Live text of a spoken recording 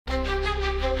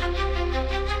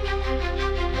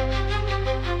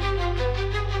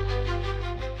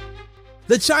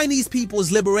The Chinese People's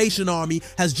Liberation Army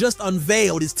has just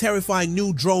unveiled its terrifying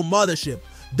new drone mothership,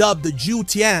 dubbed the Jiu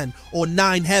Tian, or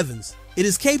Nine Heavens. It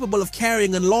is capable of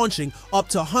carrying and launching up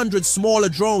to 100 smaller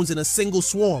drones in a single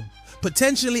swarm,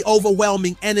 potentially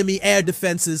overwhelming enemy air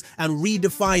defenses and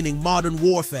redefining modern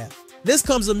warfare. This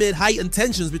comes amid heightened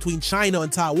tensions between China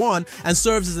and Taiwan and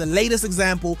serves as the latest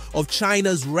example of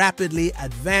China's rapidly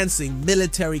advancing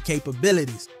military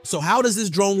capabilities. So how does this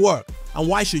drone work, and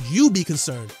why should you be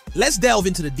concerned? Let's delve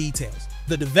into the details.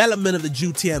 The development of the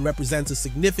Jiu Tian represents a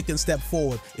significant step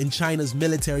forward in China's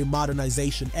military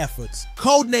modernization efforts.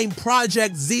 Codenamed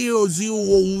Project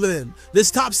 001,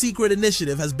 this top-secret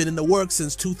initiative has been in the works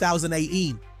since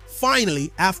 2018.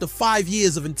 Finally, after 5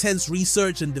 years of intense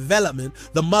research and development,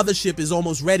 the mothership is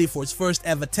almost ready for its first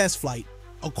ever test flight.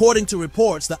 According to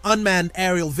reports, the unmanned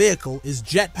aerial vehicle is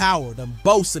jet-powered and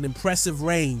boasts an impressive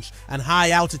range and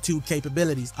high-altitude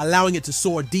capabilities, allowing it to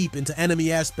soar deep into enemy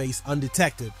airspace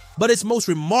undetected. But its most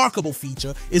remarkable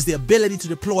feature is the ability to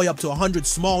deploy up to 100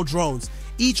 small drones,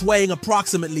 each weighing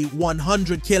approximately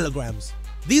 100 kilograms.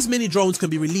 These mini-drones can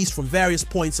be released from various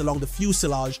points along the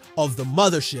fuselage of the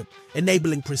mothership,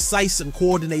 enabling precise and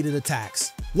coordinated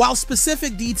attacks. While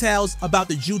specific details about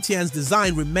the Jiu Tian's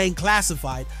design remain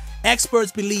classified,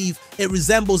 experts believe it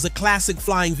resembles a classic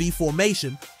flying V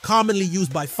formation commonly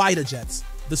used by fighter jets.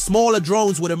 The smaller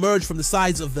drones would emerge from the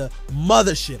sides of the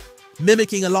mothership,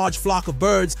 mimicking a large flock of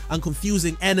birds and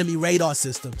confusing enemy radar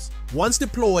systems. Once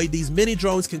deployed, these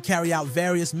mini-drones can carry out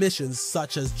various missions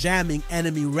such as jamming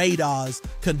enemy radars,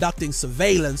 conducting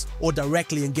surveillance, or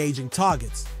directly engaging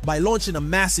targets. By launching a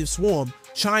massive swarm,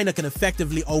 China can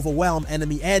effectively overwhelm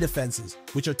enemy air defenses,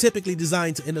 which are typically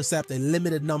designed to intercept a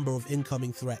limited number of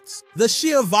incoming threats. The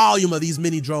sheer volume of these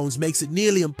mini-drones makes it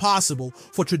nearly impossible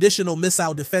for traditional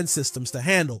missile defense systems to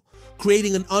handle,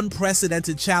 creating an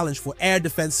unprecedented challenge for air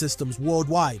defense systems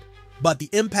worldwide. But the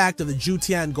impact of the Jiu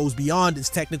Tian goes beyond its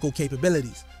technical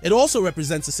capabilities. It also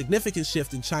represents a significant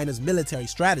shift in China's military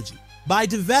strategy. By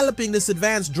developing this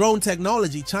advanced drone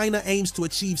technology, China aims to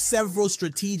achieve several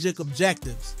strategic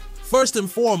objectives. First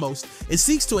and foremost, it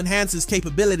seeks to enhance its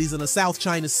capabilities in the South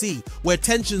China Sea, where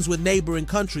tensions with neighboring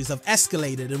countries have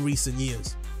escalated in recent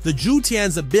years. The Jiu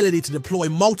Tian's ability to deploy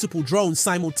multiple drones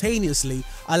simultaneously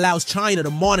allows China to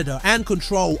monitor and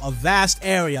control a vast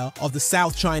area of the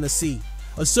South China Sea,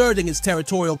 asserting its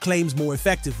territorial claims more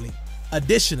effectively.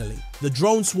 Additionally, the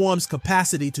drone swarm's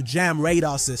capacity to jam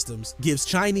radar systems gives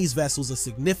Chinese vessels a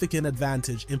significant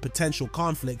advantage in potential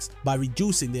conflicts by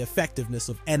reducing the effectiveness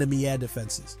of enemy air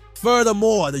defenses.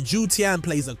 Furthermore, the Jiu Tian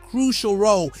plays a crucial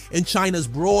role in China's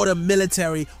broader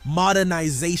military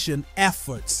modernization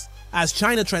efforts. As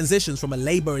China transitions from a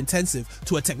labor-intensive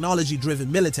to a technology-driven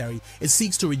military, it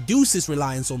seeks to reduce its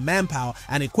reliance on manpower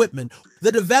and equipment.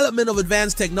 The development of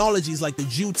advanced technologies like the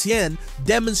Jiu Tian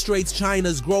demonstrates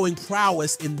China's growing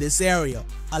prowess in this area,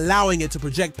 allowing it to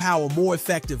project power more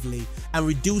effectively and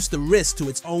reduce the risk to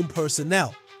its own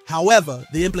personnel. However,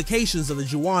 the implications of the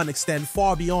Jiu Tian extend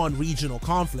far beyond regional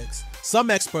conflicts. Some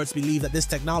experts believe that this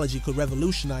technology could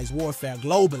revolutionize warfare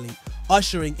globally,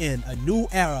 ushering in a new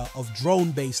era of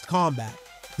drone-based combat.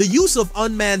 The use of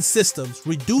unmanned systems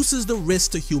reduces the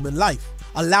risk to human life,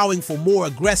 allowing for more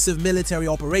aggressive military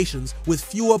operations with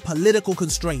fewer political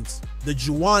constraints. The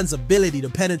Jiu Tian's ability to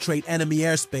penetrate enemy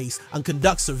airspace and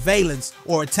conduct surveillance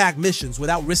or attack missions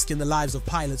without risking the lives of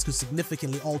pilots could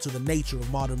significantly alter the nature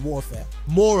of modern warfare.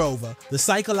 Moreover, the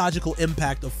psychological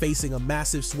impact of facing a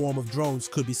massive swarm of drones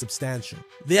could be substantial.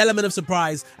 The element of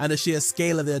surprise and the sheer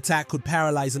scale of the attack could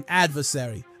paralyze an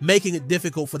adversary, making it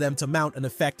difficult for them to mount an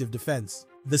effective defense.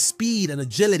 The speed and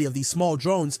agility of these small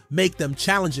drones make them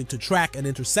challenging to track and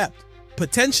intercept,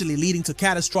 potentially leading to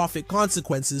catastrophic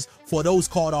consequences for those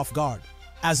caught off guard.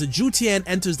 As the Jiu Tian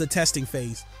enters the testing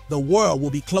phase, the world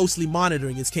will be closely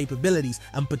monitoring its capabilities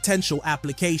and potential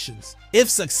applications. If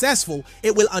successful,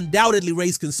 it will undoubtedly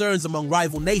raise concerns among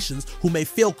rival nations who may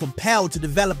feel compelled to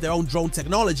develop their own drone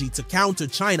technology to counter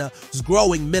China's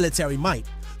growing military might.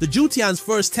 The Jiu Tian's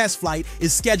first test flight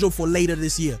is scheduled for later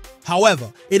this year.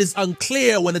 However, it is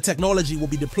unclear when the technology will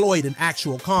be deployed in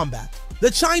actual combat. The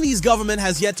Chinese government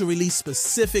has yet to release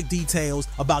specific details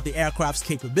about the aircraft's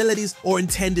capabilities or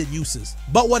intended uses.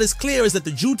 But what is clear is that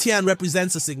the Jiu Tian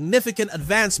represents a significant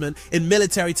advancement in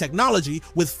military technology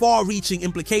with far-reaching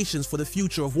implications for the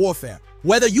future of warfare.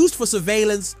 Whether used for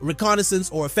surveillance, reconnaissance,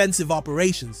 or offensive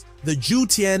operations, the Jiu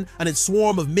Tian and its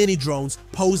swarm of mini-drones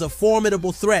pose a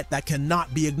formidable threat that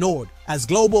cannot be ignored. As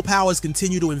global powers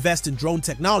continue to invest in drone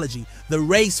technology, the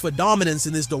race for dominance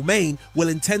in this domain will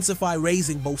intensify,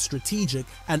 raising both strategic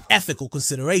and ethical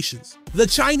considerations. The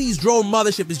Chinese drone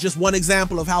mothership is just one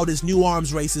example of how this new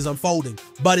arms race is unfolding,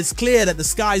 but it's clear that the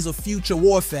skies of future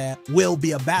warfare will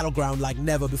be a battleground like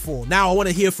never before. Now I want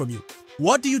to hear from you.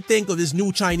 What do you think of this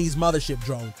new Chinese mothership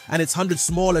drone and its 100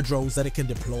 smaller drones that it can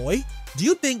deploy? Do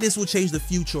you think this will change the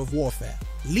future of warfare?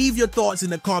 Leave your thoughts in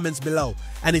the comments below.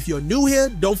 And if you're new here,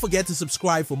 don't forget to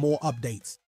subscribe for more updates.